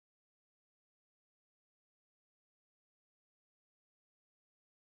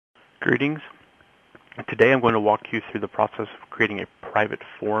Greetings. Today I'm going to walk you through the process of creating a private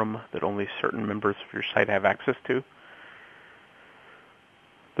forum that only certain members of your site have access to.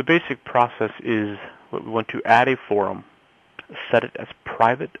 The basic process is we want to add a forum, set it as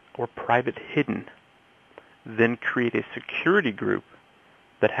private or private hidden, then create a security group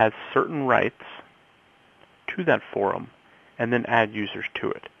that has certain rights to that forum, and then add users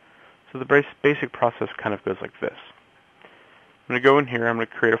to it. So the basic process kind of goes like this. I'm going to go in here, I'm going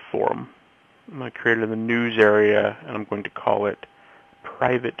to create a forum. I'm going to create it in the news area, and I'm going to call it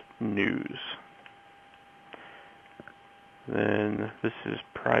private news. Then this is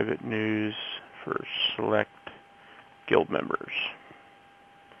private news for select guild members.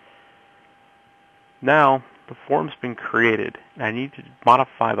 Now the forum's been created, and I need to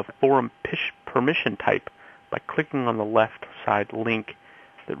modify the forum permission type by clicking on the left side link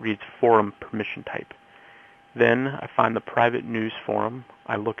that reads forum permission type. Then I find the private news forum,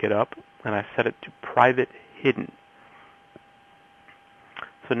 I look it up, and I set it to private hidden.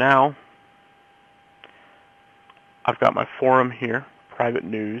 So now I've got my forum here, private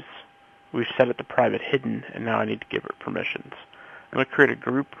news. We've set it to private hidden, and now I need to give it permissions. I'm going to create a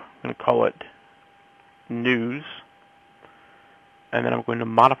group. I'm going to call it news, and then I'm going to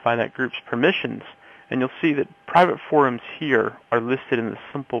modify that group's permissions. And you'll see that private forums here are listed in the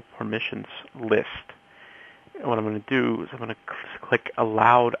simple permissions list. And what I'm going to do is I'm going to click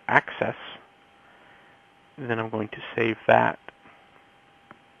allowed access, and then I'm going to save that.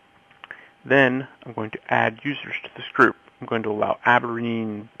 Then I'm going to add users to this group. I'm going to allow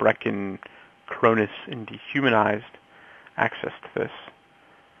Aberreen, Brecken, Cronus, and Dehumanized access to this.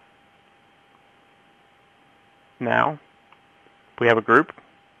 Now we have a group.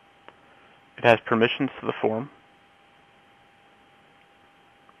 It has permissions to the forum,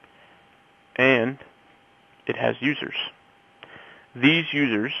 and it has users. These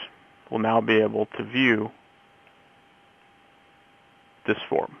users will now be able to view this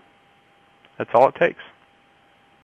forum. That's all it takes.